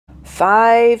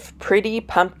5 pretty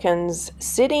pumpkins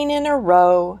sitting in a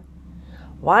row.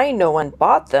 Why no one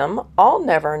bought them, I'll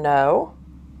never know.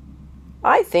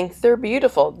 I think they're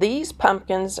beautiful. These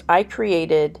pumpkins I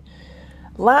created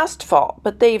last fall,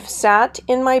 but they've sat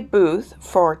in my booth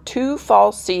for 2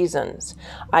 fall seasons.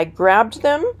 I grabbed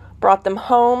them, brought them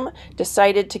home,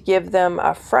 decided to give them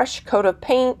a fresh coat of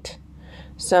paint,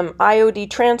 some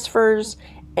IOD transfers,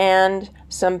 and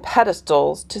some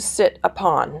pedestals to sit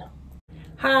upon.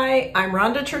 Hi, I'm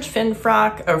Rhonda Church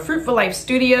Finfrock of Fruitful Life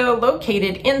Studio,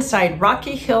 located inside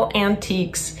Rocky Hill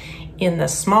Antiques in the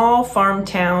small farm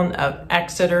town of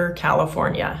Exeter,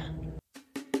 California.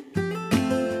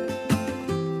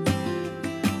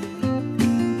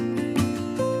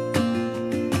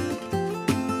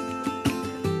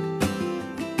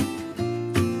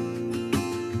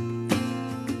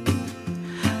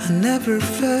 I never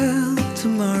felt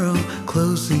tomorrow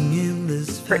closing in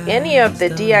this. For any of the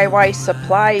DIY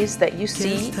supplies that you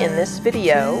see in this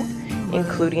video,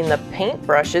 including the paint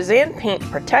brushes and paint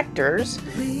protectors,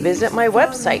 visit my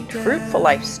website,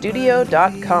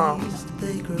 fruitfullifestudio.com.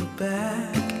 They grow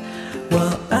back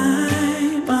while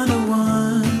I'm on a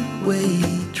one-way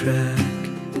track.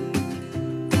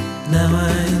 Now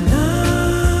I know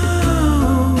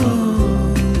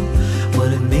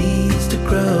what it means to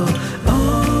grow.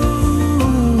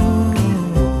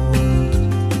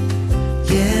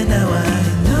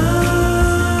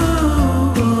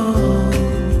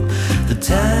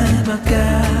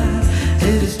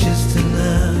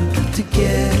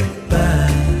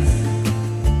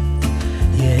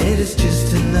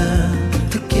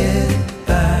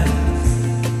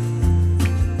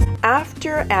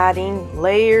 After adding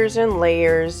layers and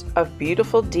layers of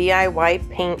beautiful DIY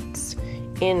paints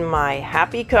in my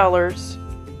happy colors,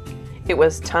 it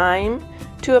was time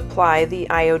to apply the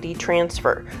IOD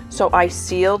transfer. So I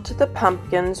sealed the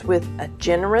pumpkins with a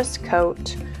generous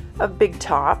coat of Big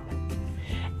Top,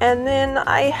 and then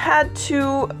I had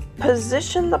to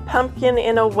position the pumpkin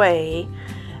in a way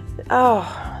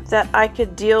that I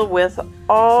could deal with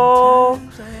all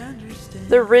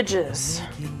the ridges.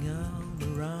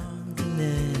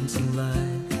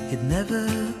 It never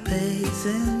pays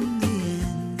in the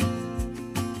end,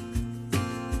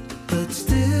 but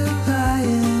still I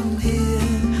am here,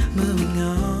 moving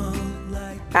on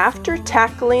like. After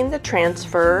tackling the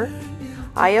transfer,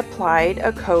 I applied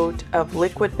a coat of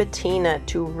liquid patina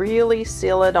to really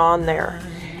seal it on there.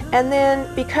 And then,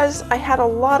 because I had a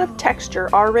lot of texture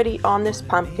already on this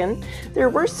pumpkin, there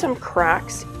were some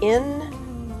cracks in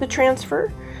the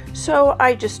transfer, so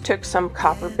I just took some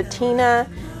copper patina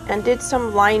and did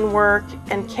some line work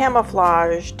and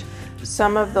camouflaged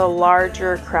some of the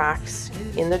larger cracks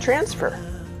in the transfer.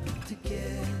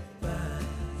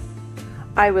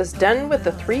 I was done with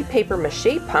the 3 paper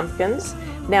mache pumpkins.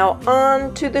 Now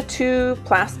on to the 2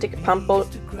 plastic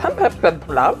pumpkins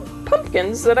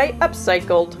that I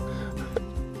upcycled.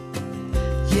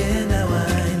 Yeah, now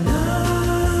I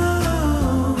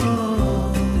know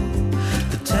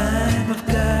the time I've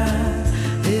got,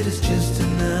 it is just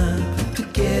enough to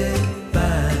get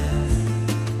by.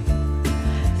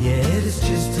 Yeah, it is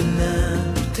just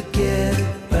enough to get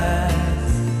by.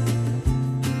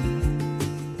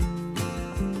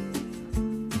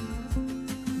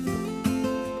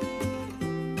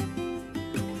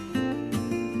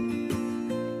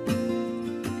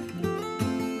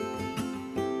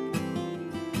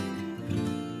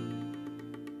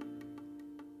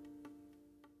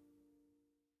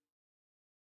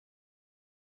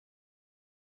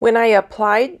 When I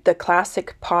applied the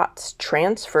Classic Pots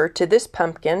transfer to this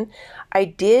pumpkin, I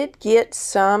did get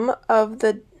some of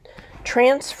the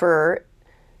transfer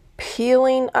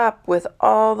peeling up with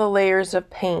all the layers of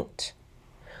paint.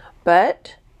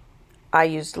 But I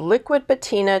used liquid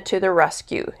patina to the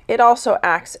rescue. It also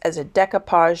acts as a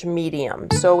decoupage medium,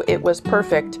 so it was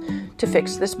perfect to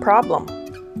fix this problem.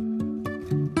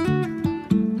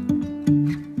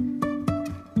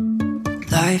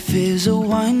 Life is a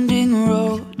winding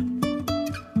road,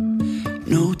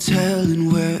 no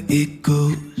telling where it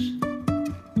goes.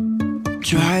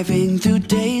 Driving through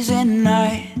days and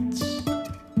nights,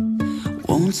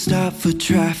 won't stop for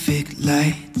traffic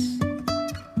lights.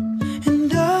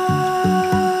 And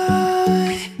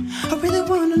I really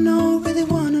wanna know if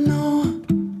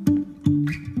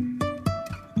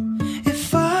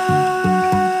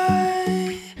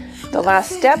The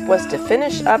last step was to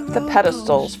finish up the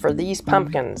pedestals for these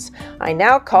pumpkins. I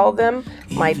now call them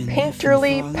my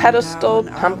painterly pedestal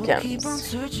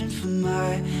pumpkins. You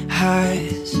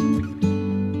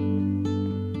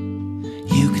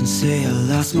can say I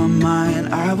lost my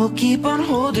mind, I will keep on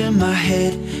holding my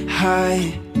head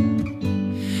high.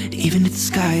 even if the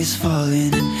sky is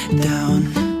falling down.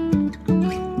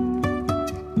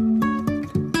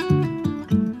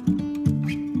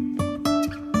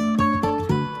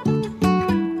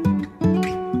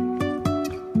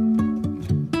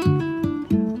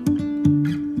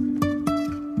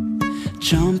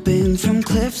 Jumping from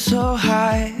cliffs so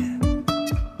high,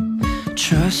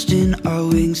 trusting our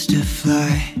wings to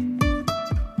fly.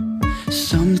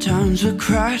 Sometimes we're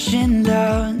crashing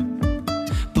down,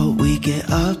 but we get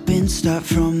up and start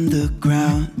from the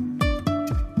ground.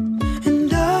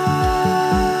 And I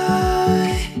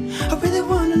really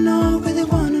wanna know,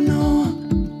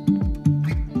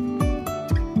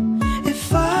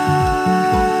 if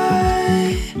I'll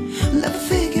ever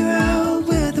figure out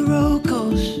where the road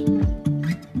goes.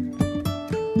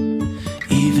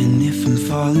 Even if I'm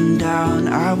falling down,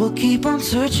 I will keep on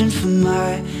searching for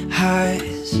my highs.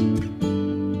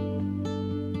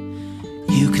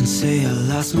 You can say I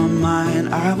lost my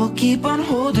mind, I will keep on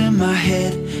holding my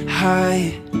head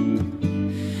high.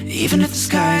 Even if the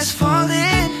sky is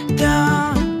falling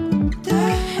down,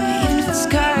 even if the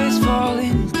sky is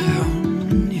falling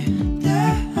down, yeah.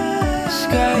 The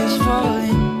sky is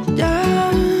falling down.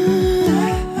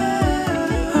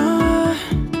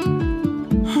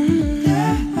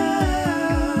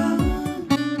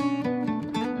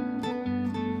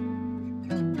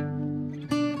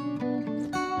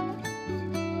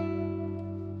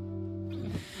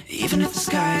 Even if the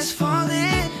sky is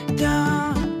falling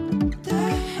down,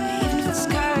 even if the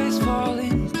sky is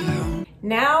falling down.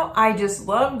 Now I just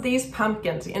love these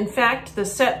pumpkins. In fact, the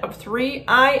set of 3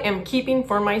 I am keeping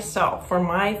for myself for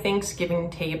my Thanksgiving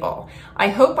table. I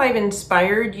hope I've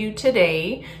inspired you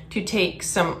today to take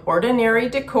some ordinary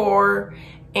decor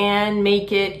and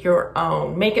make it your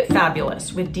own. Make it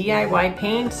fabulous with DIY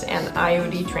paints and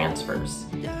IOD transfers.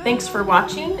 Thanks for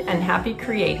watching and happy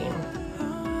creating.